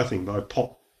perpetuated, I think, by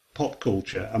pop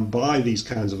culture and by these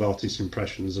kinds of artist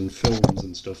impressions and films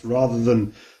and stuff, rather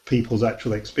than people's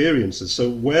actual experiences. So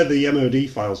where the MOD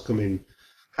files come in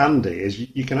handy is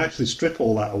you can actually strip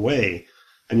all that away,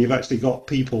 and you've actually got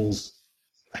people's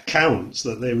accounts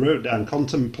that they wrote down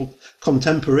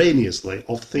contemporaneously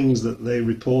of things that they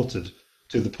reported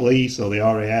to the police or the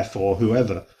RAF or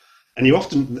whoever. And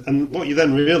what you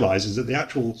then realise is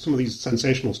that some of these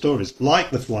sensational stories, like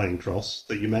the Flying Cross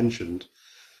that you mentioned,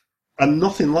 are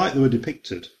nothing like they were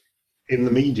depicted in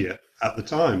the media at the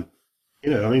time.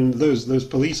 I mean, those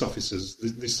police officers,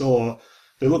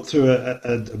 they looked through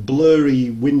a blurry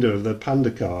window of their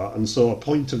Panda car and saw a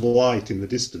point of light in the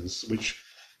distance, which,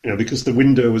 because the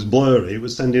window was blurry, it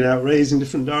was sending out rays in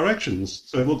different directions,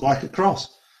 so it looked like a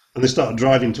cross. And they started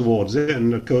driving towards it,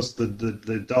 and of course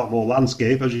the Dartmoor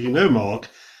landscape, as you know, Mark,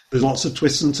 there's lots of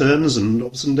twists and turns and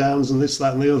ups and downs and this,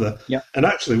 that, and the other. Yeah. And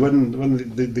actually,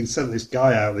 when they sent this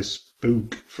guy out, this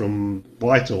spook from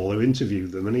Whitehall, who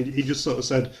interviewed them, and he just sort of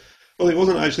said, well, it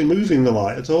wasn't actually moving the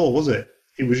light at all, was it?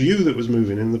 It was you that was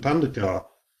moving in the Panda car.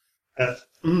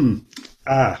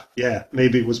 Yeah,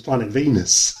 maybe it was planet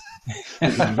Venus.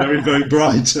 It was very, very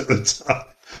bright at the time.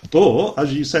 But,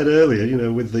 as you said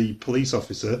earlier, with the police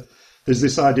officer, there's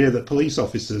this idea that police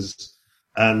officers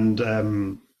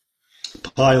and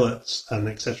pilots and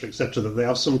et cetera, that they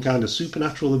have some kind of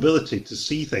supernatural ability to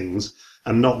see things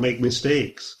and not make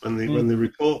mistakes when they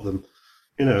report them.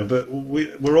 But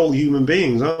we're all human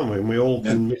beings, aren't we? And we all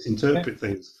can misinterpret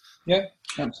things. Yeah,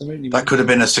 absolutely. That could have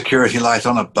been a security light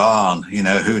on a barn,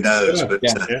 who knows?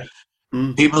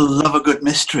 People love a good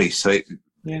mystery, so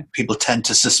people tend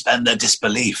to suspend their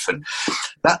disbelief. And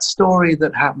that story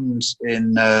that happened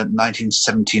in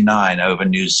 1979 over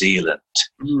New Zealand,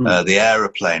 the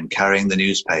aeroplane carrying the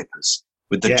newspapers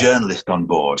with the journalist on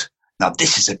board. Now,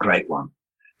 this is a great one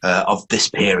of this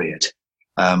period,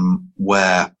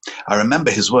 where I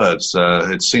remember his words.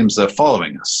 It seems they're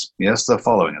following us. Yes, they're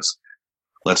following us.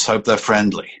 Let's hope they're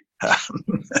friendly.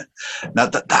 Now,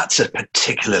 that's a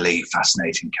particularly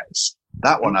fascinating case.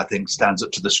 That one, I think, stands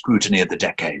up to the scrutiny of the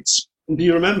decades. Do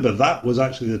you remember that was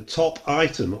actually the top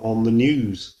item on the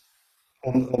news?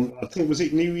 On I think, was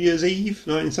it New Year's Eve,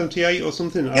 1978 or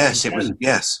something? Yes, it was.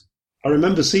 Yes. I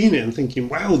remember seeing it and thinking,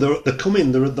 wow, they're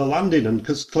coming, they're landing. And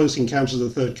because Close Encounters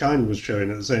of the Third Kind was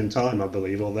showing at the same time, I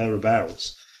believe, or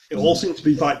thereabouts, it all seemed to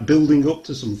be like building up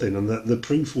to something, and that the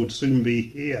proof would soon be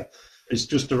here. It's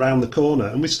just around the corner.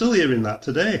 And we're still hearing that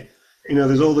today.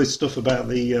 There's all this stuff about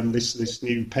the this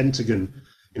new Pentagon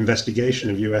investigation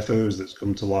of UFOs that's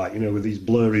come to light, with these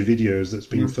blurry videos that's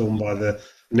been filmed by the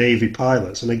Navy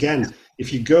pilots. And again,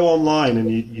 if you go online and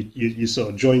you sort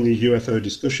of join these UFO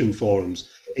discussion forums,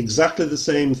 exactly the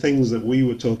same things that we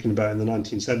were talking about in the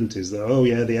 1970s,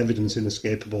 that, the evidence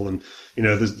inescapable, and,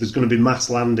 there's going to be mass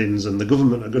landings and the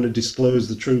government are going to disclose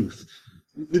the truth.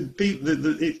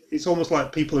 It's almost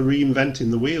like people are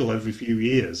reinventing the wheel every few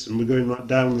years, and we're going right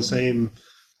down the same,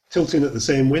 tilting at the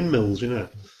same windmills, Yeah.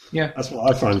 That's what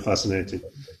I find fascinating.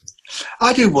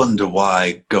 I do wonder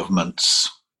why governments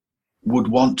would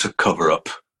want to cover up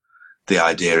the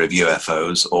idea of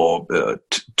UFOs or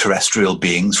terrestrial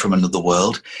beings from another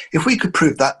world. If we could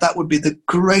prove that, that would be the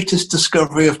greatest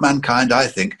discovery of mankind, I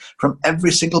think, from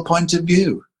every single point of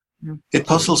view. It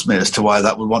puzzles me as to why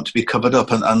that would want to be covered up,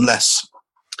 unless,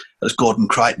 as Gordon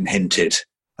Crichton hinted,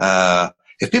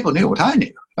 if people knew what I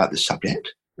knew about this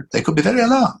subject, they could be very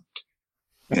alarmed.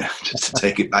 Just to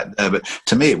take it back there. But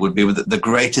to me, it would be the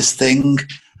greatest thing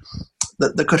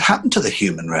that could happen to the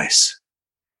human race.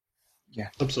 Yeah,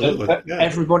 absolutely.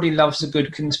 Everybody loves a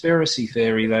good conspiracy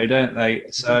theory, though, don't they?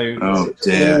 So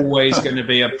it's always going to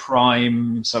be a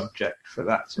prime subject for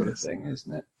that sort of thing,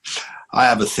 isn't it? I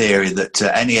have a theory that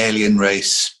any alien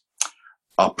race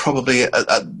are probably at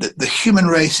the human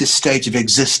race's stage of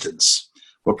existence.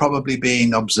 We're probably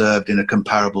being observed in a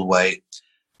comparable way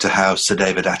to how Sir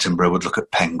David Attenborough would look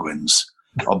at penguins.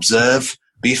 Observe,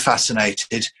 be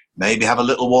fascinated, maybe have a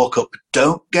little walk up.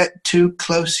 Don't get too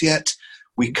close yet.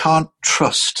 We can't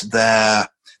trust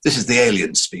this is the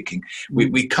aliens speaking.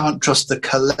 We can't trust the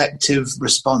collective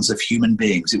response of human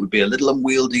beings. It would be a little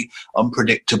unwieldy,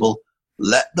 unpredictable.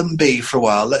 Let them be for a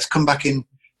while. Let's come back in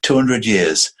 200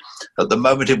 years. At the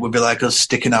moment, it would be like us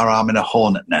sticking our arm in a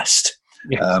hornet nest.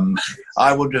 Yeah.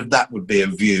 I wonder if that would be a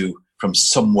view from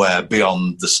somewhere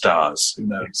beyond the stars. Who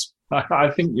knows?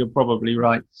 I think you're probably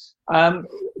right.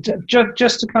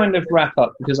 Just to kind of wrap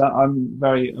up, because I'm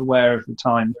very aware of the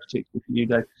time, particularly for you,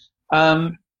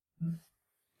 Dave.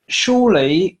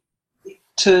 Surely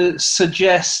to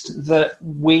suggest that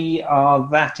we are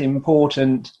that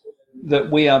important, that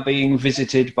we are being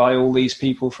visited by all these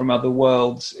people from other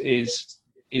worlds is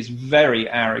very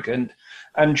arrogant.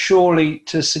 And surely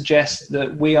to suggest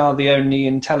that we are the only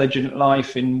intelligent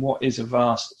life in what is a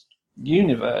vast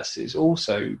universe is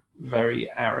also very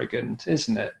arrogant,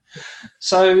 isn't it?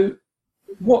 So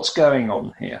what's going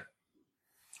on here?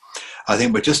 I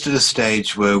think we're just at a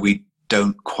stage where we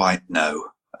don't quite know.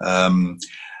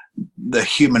 The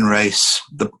human race,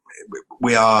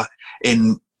 we are,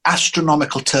 in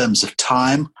astronomical terms of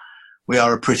time, we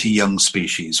are a pretty young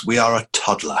species. We are a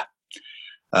toddler.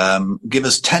 Give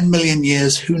us 10 million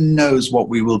years, who knows what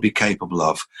we will be capable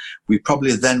of. We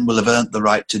probably then will have earned the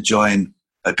right to join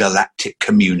a galactic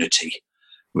community.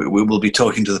 We will be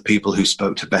talking to the people who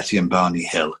spoke to Betty and Barney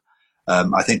Hill.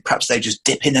 I think perhaps they just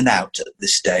dip in and out at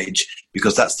this stage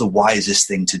because that's the wisest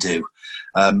thing to do.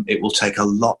 It will take a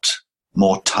lot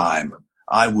more time,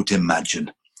 I would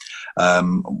imagine.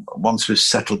 Once we've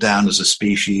settled down as a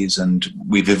species and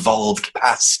we've evolved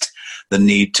past the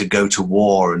need to go to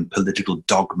war and political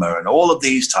dogma and all of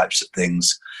these types of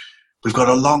things, we've got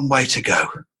a long way to go.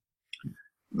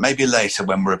 Maybe later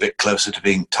when we're a bit closer to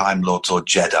being Time Lords or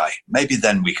Jedi, maybe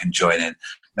then we can join in.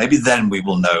 Maybe then we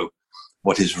will know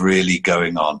what is really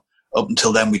going on. Up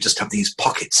until then, we just have these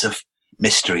pockets of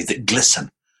mystery that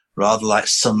glisten, rather like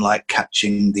sunlight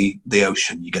catching the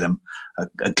ocean. You get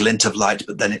a glint of light,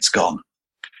 but then it's gone.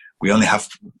 We only have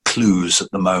clues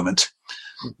at the moment.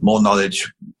 More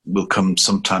knowledge will come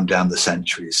sometime down the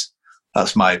centuries.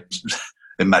 That's my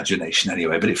imagination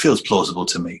anyway, but it feels plausible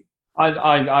to me.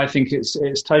 I think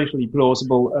it's totally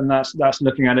plausible, and that's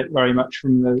looking at it very much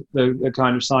from the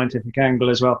kind of scientific angle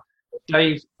as well.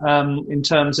 Dave, in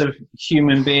terms of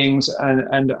human beings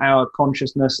and our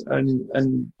consciousness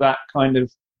and that kind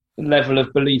of level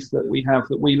of belief that we have,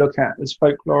 that we look at as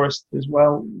folklorists as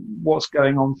well, what's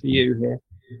going on for you here?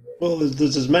 Well,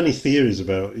 there's as many theories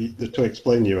about to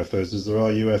explain UFOs as there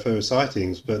are UFO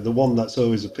sightings, but the one that's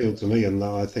always appealed to me and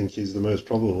that I think is the most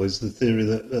probable is the theory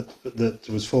that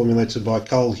was formulated by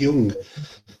Carl Jung,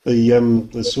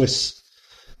 the Swiss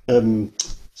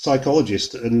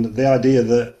psychologist, and the idea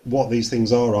that what these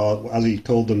things are, as he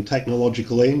called them,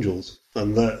 technological angels,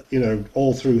 and that,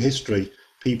 all through history,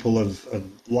 people have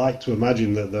liked to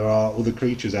imagine that there are other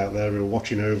creatures out there who are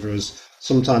watching over us,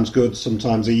 sometimes good,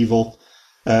 sometimes evil.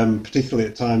 Particularly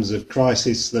at times of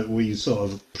crisis, that we sort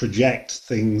of project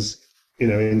things,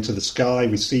 into the sky.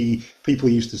 People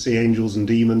used to see angels and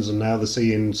demons, and now they're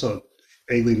seeing sort of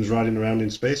aliens riding around in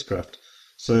spacecraft.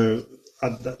 So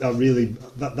that's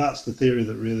the theory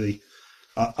that really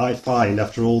I find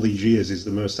after all these years is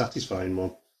the most satisfying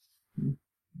one.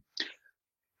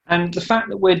 And the fact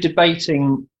that we're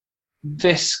debating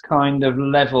this kind of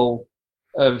level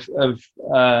of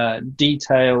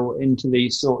detail into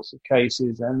these sorts of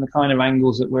cases and the kind of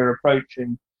angles that we're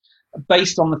approaching,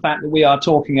 based on the fact that we are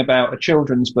talking about a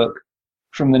children's book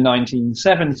from the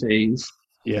 1970s,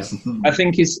 yes, I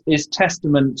think is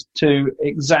testament to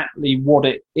exactly what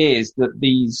it is that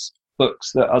these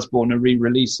books that Usborne are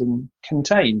re-releasing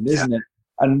contain, isn't it?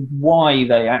 And why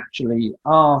they actually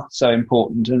are so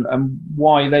important, and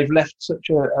why they've left such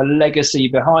a legacy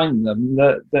behind them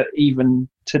that even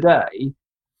today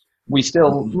we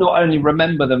still not only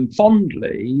remember them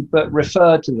fondly, but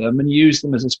refer to them and use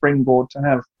them as a springboard to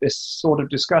have this sort of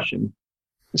discussion.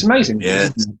 It's amazing. Yeah,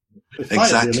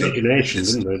 exactly. The imagination,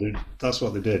 didn't they? That's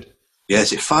what they did.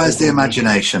 Yes, it fires the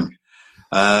imagination.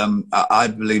 I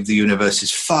believe the universe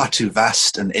is far too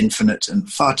vast and infinite,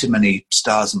 and far too many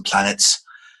stars and planets.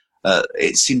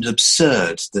 It seems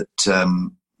absurd that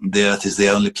the Earth is the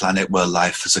only planet where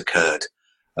life has occurred.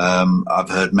 I've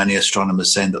heard many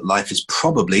astronomers saying that life is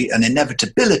probably an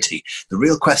inevitability. The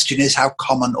real question is how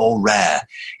common or rare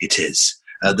it is.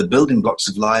 The building blocks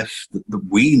of life that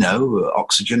we know,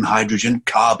 oxygen, hydrogen,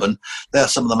 carbon, they are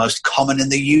some of the most common in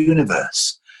the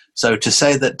universe. So to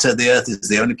say that the Earth is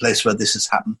the only place where this has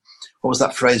happened, what was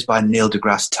that phrase by Neil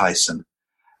deGrasse Tyson?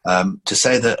 To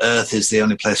say that Earth is the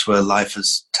only place where life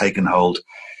has taken hold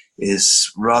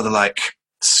is rather like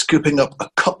scooping up a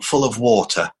cup full of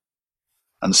water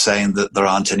and saying that there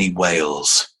aren't any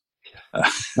whales.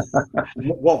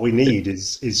 What we need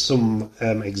is some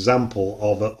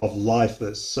example of life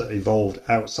that's evolved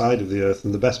outside of the Earth,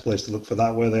 and the best place to look for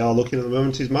that, where they are looking at the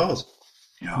moment, is Mars.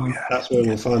 Oh, yeah. That's where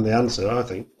we'll find the answer, I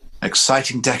think.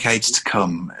 Exciting decades to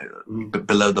come.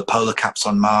 Below the polar caps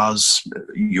on Mars,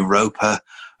 Europa,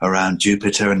 around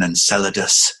Jupiter and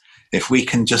Enceladus. If we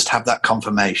can just have that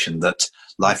confirmation that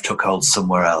life took hold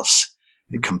somewhere else,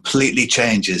 it completely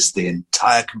changes the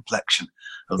entire complexion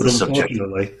of the subject.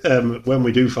 Unfortunately, when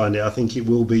we do find it, I think it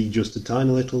will be just a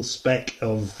tiny little speck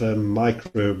of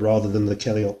microbe rather than the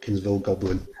Kelly Hopkinsville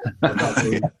goblin.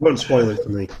 Won't spoil it for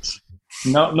me.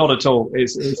 Not at all.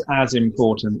 It's as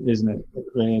important, isn't it? It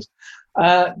really is.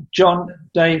 John,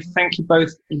 Dave, thank you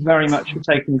both very much for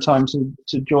taking the time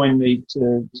to join me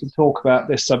to talk about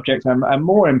this subject and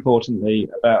more importantly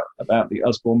about the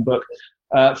Usborne book.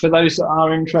 For those that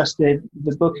are interested,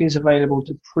 the book is available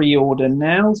to pre-order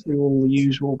now through all the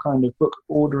usual kind of book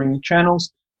ordering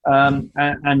channels,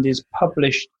 and is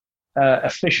published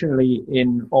officially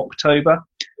in October.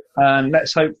 And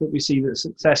let's hope that we see the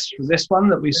success for this one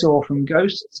that we saw from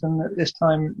Ghosts, and that this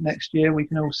time next year we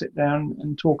can all sit down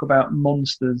and talk about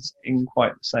monsters in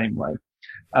quite the same way.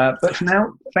 But for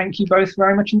now, thank you both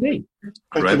very much indeed.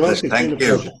 Thank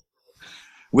you.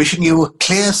 Wishing you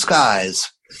clear skies.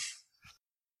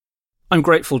 I'm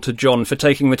grateful to John for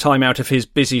taking the time out of his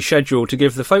busy schedule to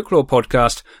give the Folklore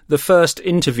podcast the first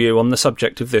interview on the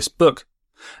subject of this book.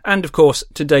 And of course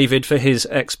to David for his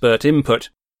expert input.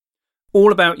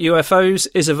 All About UFOs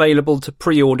is available to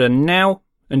pre-order now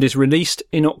and is released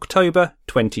in October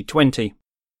 2020.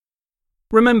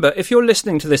 Remember, if you're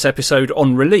listening to this episode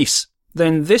on release,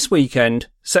 then this weekend,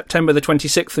 September the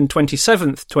 26th and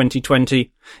 27th,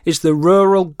 2020, is the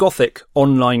Rural Gothic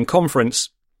online conference.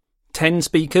 10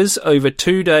 speakers over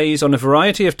 2 days on a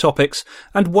variety of topics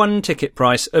and one ticket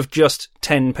price of just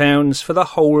 £10 for the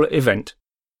whole event.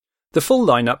 The full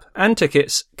lineup and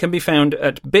tickets can be found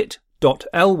at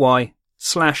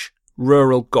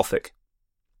bit.ly/ruralgothic.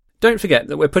 Don't forget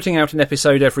that we're putting out an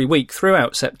episode every week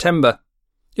throughout September.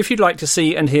 If you'd like to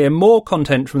see and hear more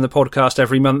content from the podcast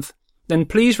every month, then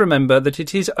please remember that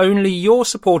it is only your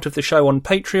support of the show on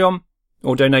Patreon,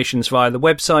 or donations via the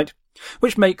website,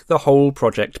 which make the whole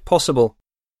project possible.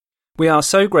 We are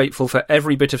so grateful for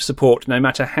every bit of support, no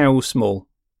matter how small.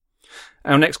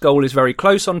 Our next goal is very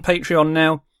close on Patreon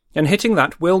now, and hitting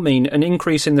that will mean an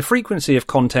increase in the frequency of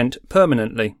content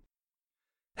permanently.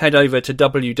 Head over to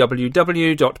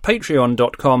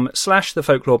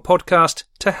www.patreon.com/thefolklorepodcast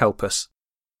to help us.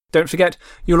 Don't forget,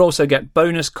 you'll also get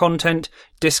bonus content,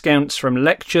 discounts from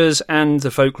lectures and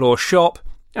the Folklore shop,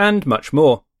 and much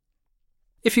more.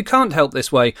 If you can't help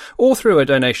this way, or through a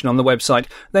donation on the website,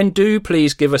 then do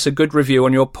please give us a good review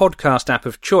on your podcast app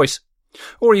of choice,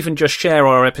 or even just share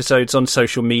our episodes on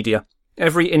social media.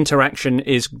 Every interaction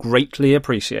is greatly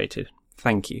appreciated.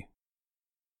 Thank you.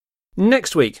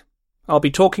 Next week, I'll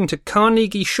be talking to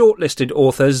Carnegie shortlisted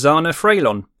author Zana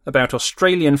Freylon about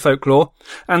Australian folklore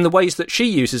and the ways that she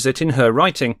uses it in her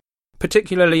writing,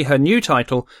 particularly her new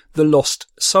title, The Lost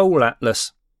Soul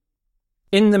Atlas.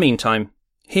 In the meantime,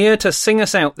 here to sing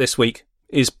us out this week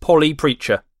is Polly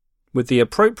Preacher, with the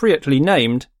appropriately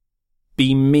named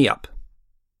Beam Me Up.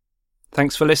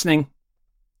 Thanks for listening.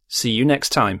 See you next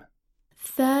time.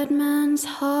 That man's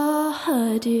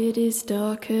heart, it is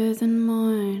darker than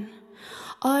mine.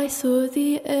 I saw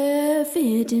the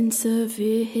evidence of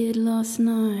it last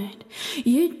night.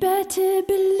 You'd better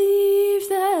believe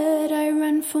that I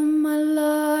ran for my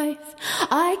life.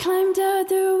 I climbed out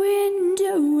the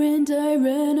window and I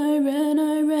ran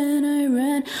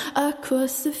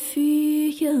across the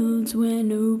fields where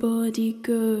nobody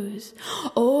goes.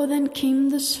 Oh, then came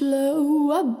the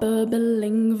slow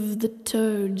bubbling of the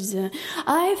toads.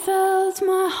 I felt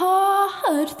my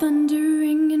heart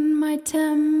thundering in my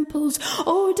temples.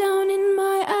 Oh, down in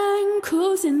my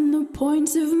ankles, in the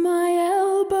points of my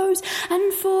elbows.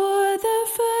 And for the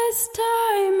first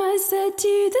time I said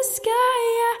to the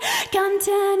sky, can't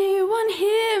anyone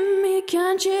hear me?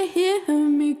 Can't you hear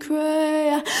me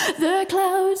cry? The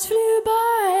clouds flew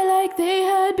by like they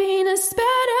had been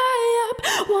sped up.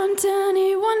 Won't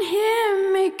anyone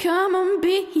hear me? come on,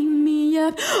 beat me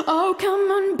up. Oh, come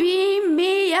on, beat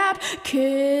me up.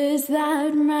 'Cause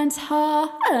that man's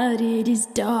heart, it is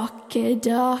darker,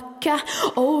 darker.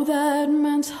 Oh, that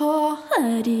man's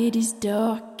heart, it is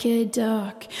darker,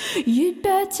 dark. You'd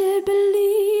better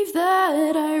believe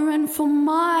that I ran for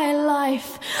my life.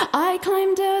 I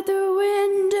climbed out the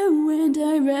window and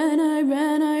I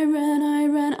ran,